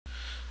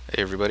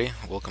Hey everybody,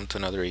 welcome to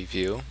another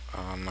review.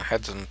 I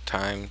had some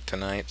time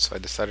tonight, so I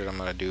decided I'm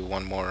going to do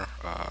one more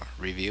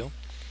review.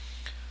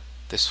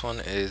 This one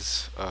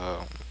is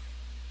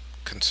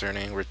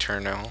concerning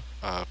Returnil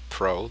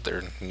Pro,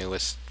 their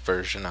newest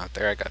version out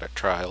there. I got a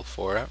trial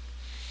for it.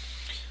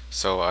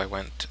 So I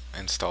went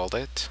installed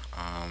it.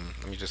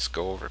 Let me just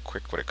go over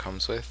quick what it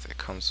comes with. It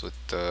comes with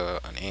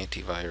an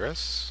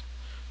antivirus,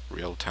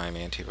 real-time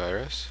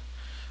antivirus.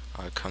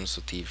 It comes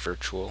with the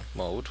virtual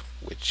mode,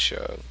 which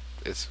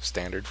is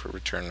standard for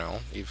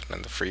Returnil, even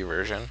in the free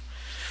version.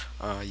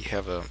 You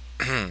have a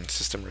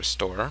system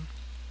restore,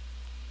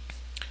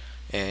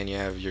 and you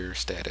have your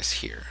status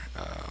here.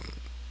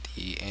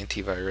 The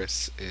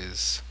antivirus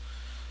is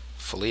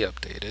fully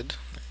updated.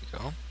 There you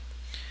go.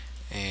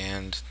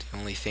 And the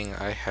only thing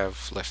I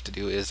have left to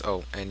do is,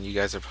 oh, and you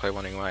guys are probably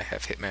wondering why I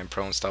have Hitman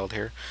Pro installed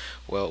here.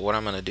 Well, what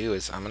I'm going to do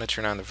is I'm going to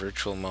turn on the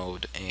virtual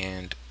mode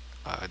and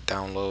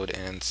download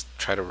and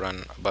try to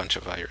run a bunch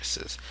of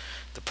viruses.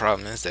 The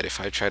problem is that if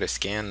I try to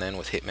scan then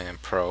with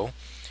Hitman Pro,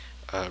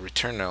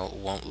 Returnil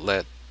won't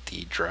let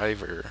the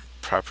driver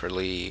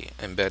properly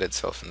embed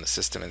itself in the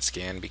system and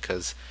scan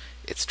because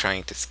it's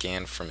trying to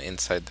scan from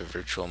inside the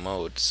virtual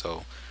mode.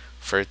 So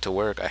for it to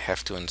work, I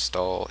have to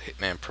install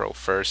Hitman Pro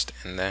first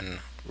and then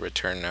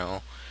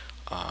Returnil.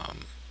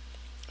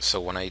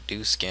 So when I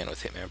do scan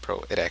with Hitman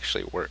Pro, it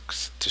actually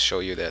works to show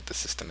you that the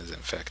system is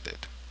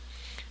infected.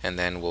 And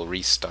then we'll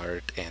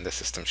restart and the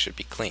system should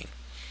be clean.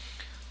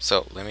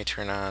 So let me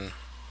turn on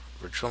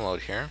virtual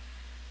mode here.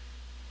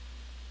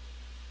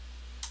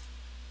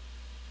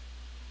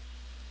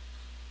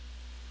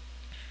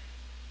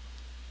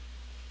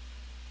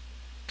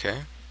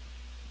 Okay.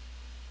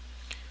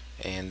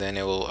 And then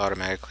it will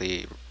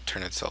automatically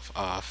turn itself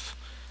off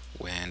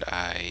when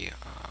I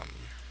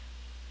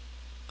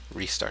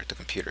restart the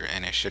computer,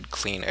 and it should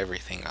clean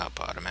everything up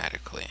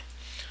automatically.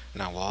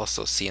 Now we'll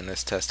also see in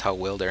this test how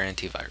well their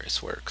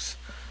antivirus works.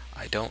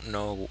 I don't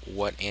know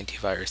what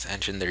antivirus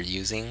engine they're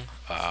using.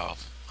 I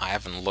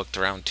haven't looked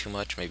around too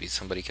much. Maybe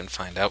somebody can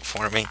find out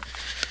for me.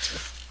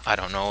 I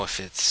don't know if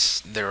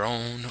it's their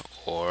own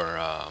or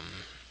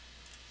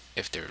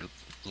if they're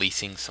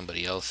leasing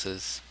somebody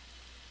else's.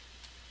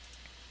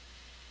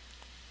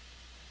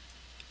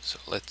 So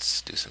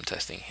let's do some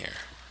testing here.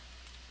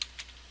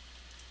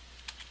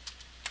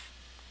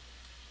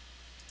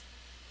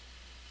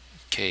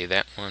 Okay,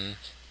 that one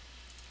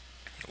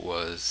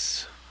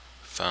was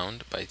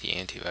found by the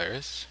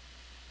antivirus.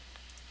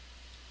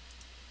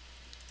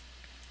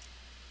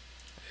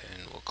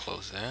 And we'll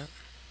close that.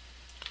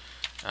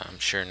 I'm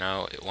sure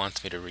now it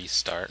wants me to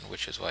restart,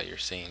 which is why you're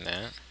seeing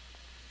that.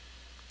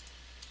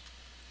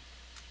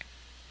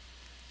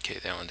 Okay,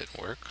 that one didn't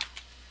work.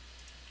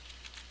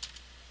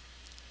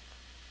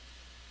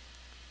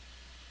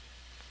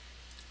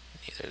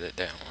 Neither did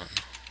that one.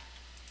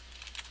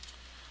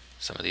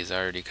 Some of these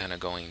are already kind of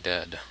going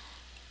dead.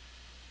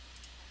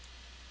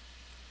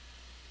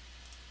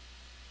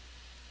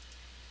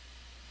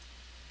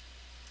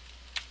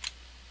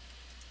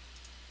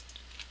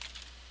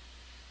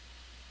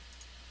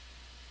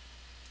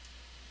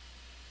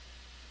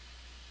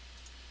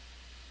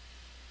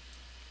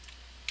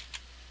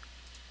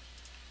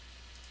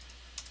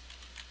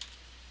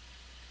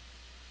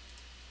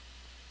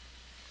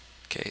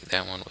 Okay,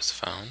 that one was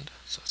found,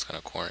 so it's going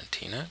to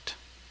quarantine it.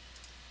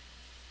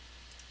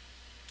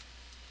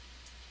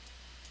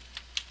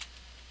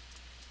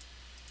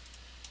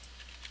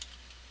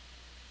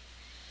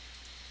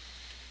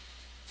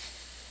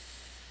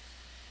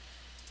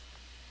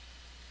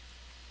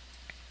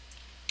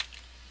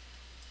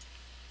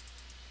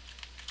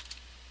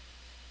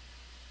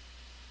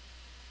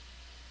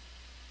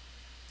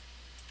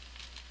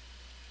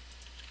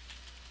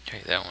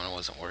 Okay, that one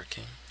wasn't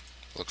working.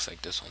 Looks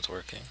like this one's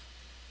working.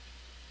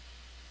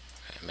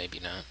 Okay, maybe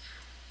not.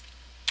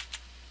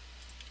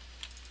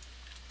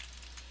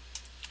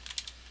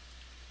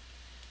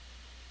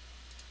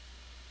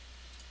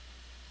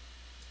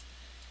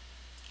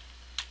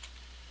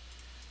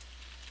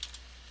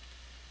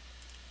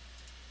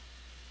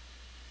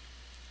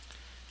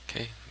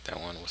 Okay, that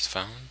one was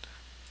found,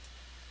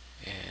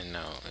 and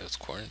now it was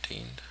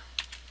quarantined.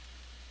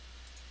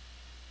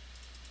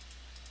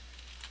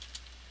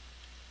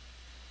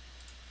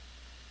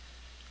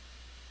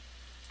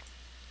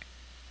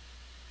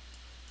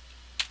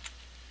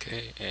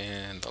 Okay,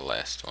 and the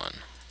last one.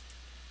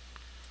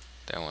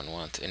 That one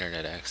wants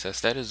internet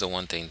access. That is the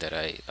one thing that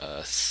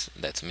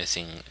that's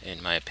missing,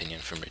 in my opinion,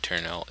 from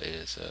Returnil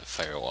is a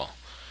firewall.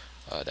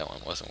 That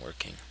one wasn't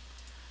working.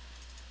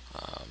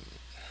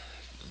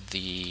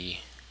 The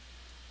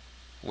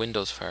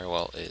Windows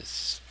firewall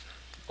is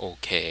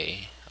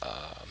okay,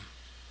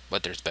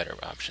 but there's better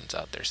options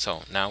out there.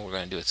 So now we're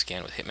going to do a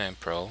scan with Hitman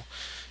Pro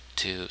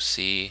to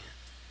see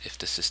if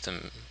the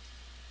system,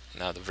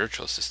 now the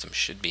virtual system,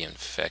 should be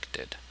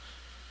infected.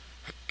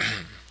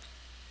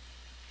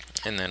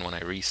 And then when I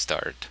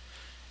restart,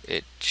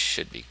 it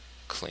should be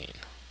clean.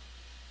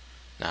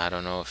 Now I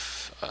don't know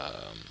if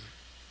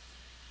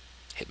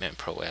Hitman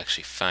Pro will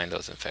actually find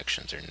those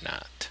infections or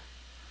not.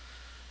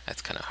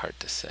 That's kind of hard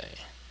to say.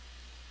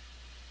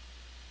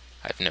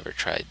 I've never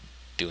tried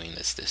doing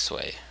this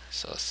way,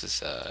 so this is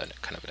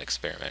kind of an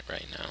experiment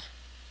right now.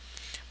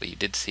 But you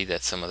did see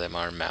that some of them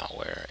are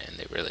malware, and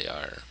they really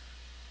are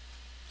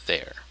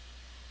there.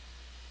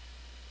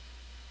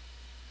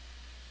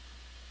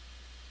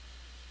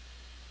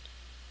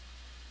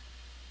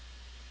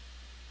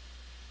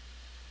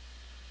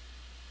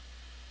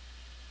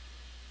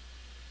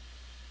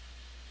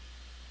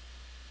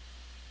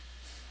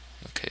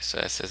 Okay, so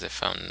that says it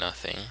found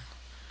nothing.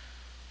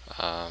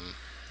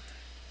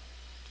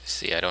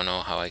 See, I don't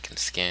know how I can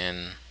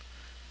scan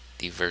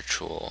the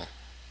virtual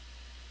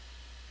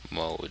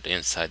mode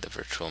inside the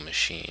virtual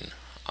machine.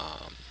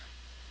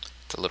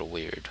 It's a little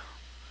weird,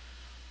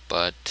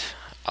 but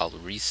I'll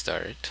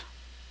restart,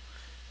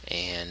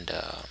 and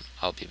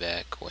I'll be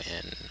back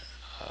when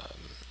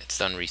it's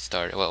done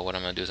restart. Well, what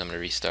I'm going to do is I'm going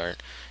to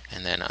restart,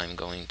 and then I'm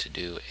going to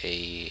do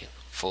a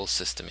full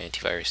system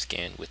antivirus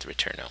scan with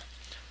Returnil.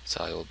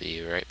 So I will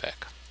be right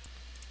back.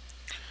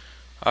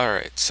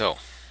 Alright, so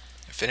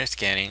I finished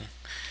scanning,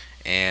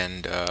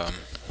 and I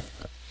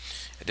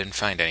didn't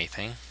find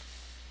anything.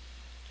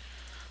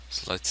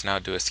 So let's now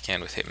do a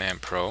scan with Hitman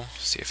Pro,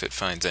 see if it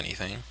finds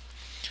anything.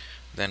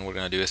 Then we're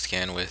going to do a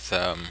scan with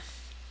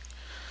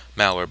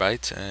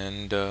Malwarebytes,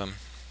 and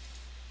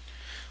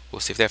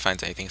we'll see if that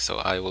finds anything. So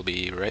I will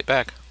be right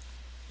back.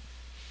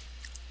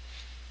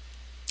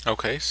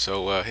 Okay,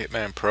 so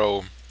Hitman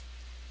Pro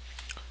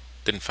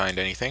didn't find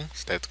anything,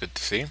 so that's good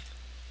to see.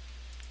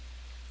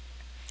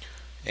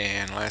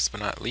 And last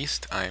but not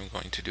least, I'm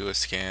going to do a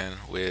scan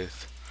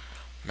with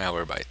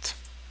Malwarebytes.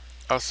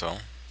 Also,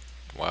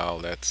 while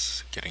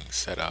that's getting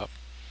set up,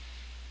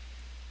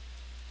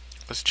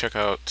 let's check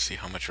out, see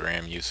how much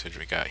RAM usage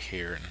we got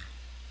here, and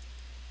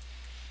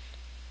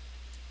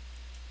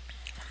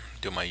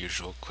do my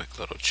usual quick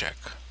little check.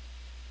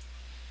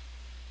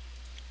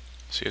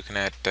 So you're looking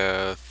at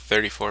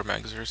 34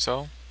 megs or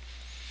so.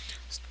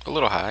 It's a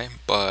little high,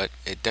 but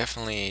it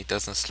definitely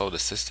doesn't slow the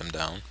system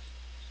down.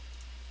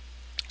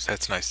 So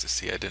that's nice to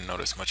see. I didn't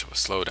notice much of a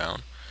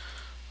slowdown.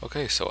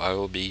 Okay, so I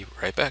will be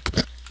right back.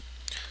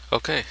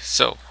 Okay,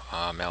 so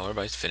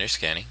Malwarebytes finished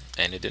scanning,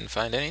 and it didn't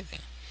find anything.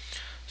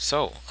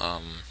 So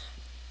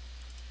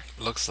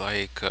looks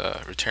like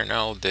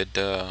Returnil did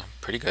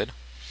pretty good.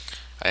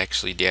 I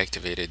actually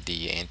deactivated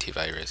the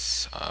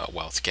antivirus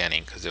while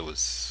scanning because it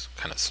was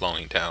kind of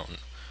slowing down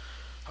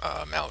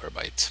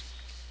Malwarebytes.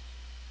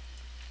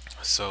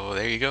 So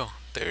there you go.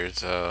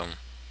 There's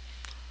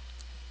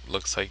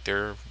looks like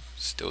they're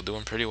still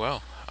doing pretty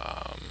well.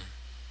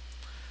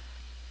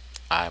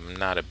 I'm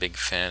not a big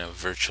fan of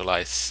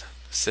virtualized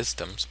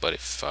systems, but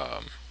if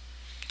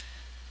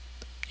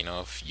you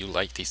know, if you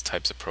like these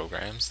types of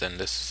programs, then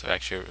this is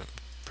actually a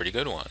pretty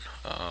good one.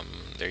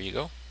 There you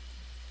go.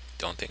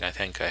 I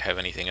think I have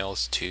anything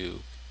else to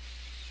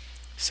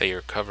say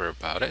or cover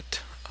about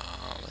it.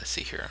 Let's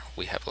see here.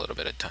 We have a little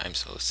bit of time,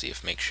 so let's see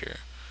if make sure.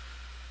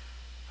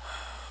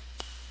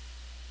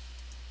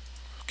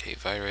 Okay,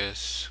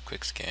 virus,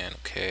 quick scan.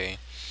 Okay,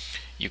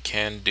 you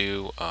can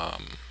do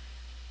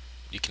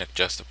you can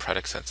adjust the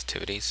product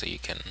sensitivity, so you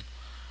can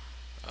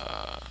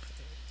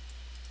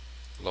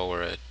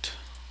lower it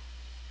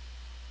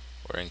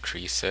or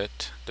increase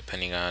it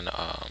depending on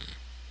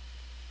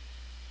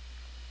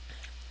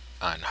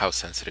how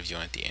sensitive you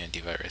want the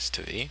antivirus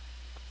to be.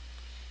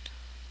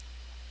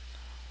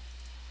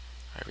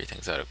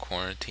 Everything's out of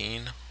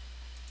quarantine.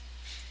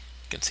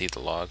 You can see the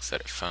logs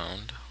that it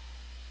found.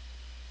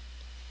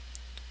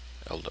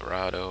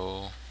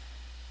 Eldorado.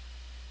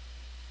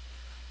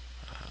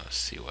 Let's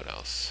see what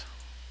else.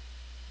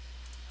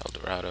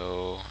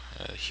 Eldorado,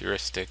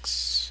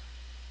 heuristics.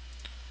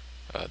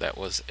 That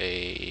was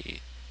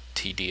a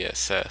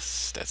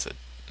TDSS.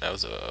 That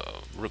was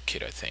a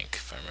rootkit, I think,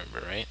 if I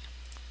remember right.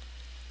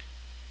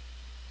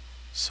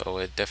 So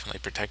it definitely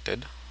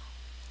protected.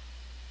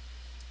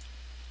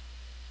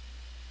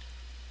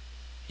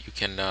 You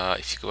can,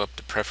 if you go up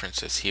to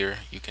preferences here,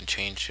 you can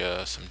change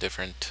some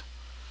different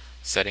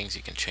settings.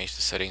 You can change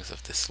the settings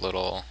of this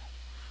little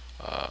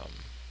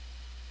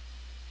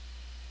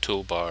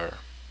toolbar.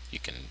 You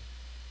can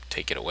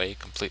take it away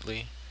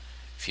completely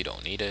if you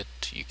don't need it.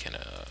 You can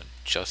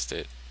adjust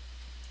it.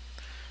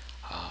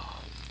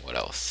 What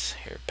else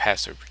here?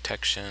 Password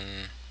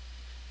protection.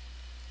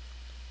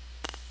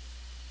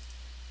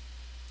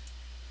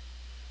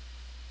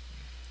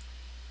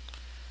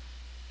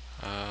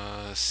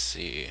 Let's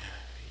see.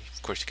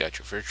 Of course, you got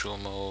your virtual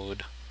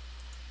mode.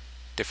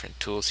 Different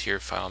tools here: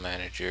 file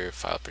manager,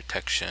 file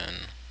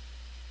protection,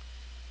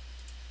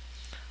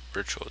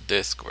 virtual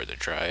disk, or the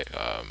drive.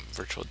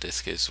 Virtual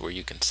disk is where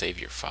you can save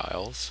your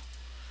files.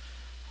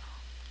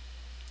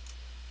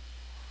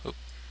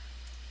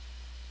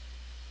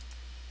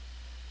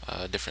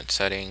 Different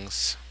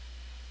settings.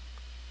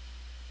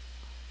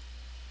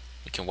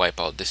 You can wipe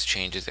all disk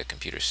changes at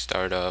computer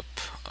startup,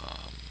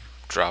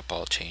 drop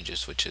all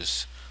changes, which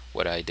is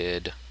what I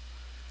did.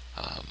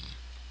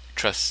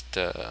 Trust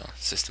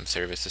system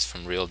services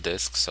from real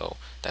disk, so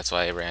that's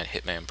why I ran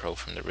Hitman Pro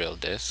from the real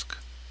disk.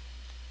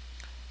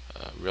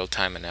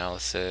 Real-time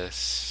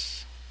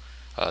analysis,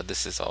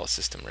 This is all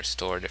system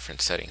restore,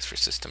 different settings for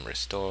system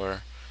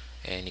restore,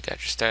 and you got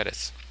your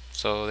status.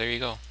 So there you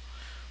go.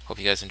 Hope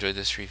you guys enjoyed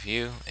this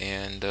review,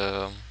 and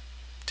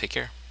take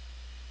care.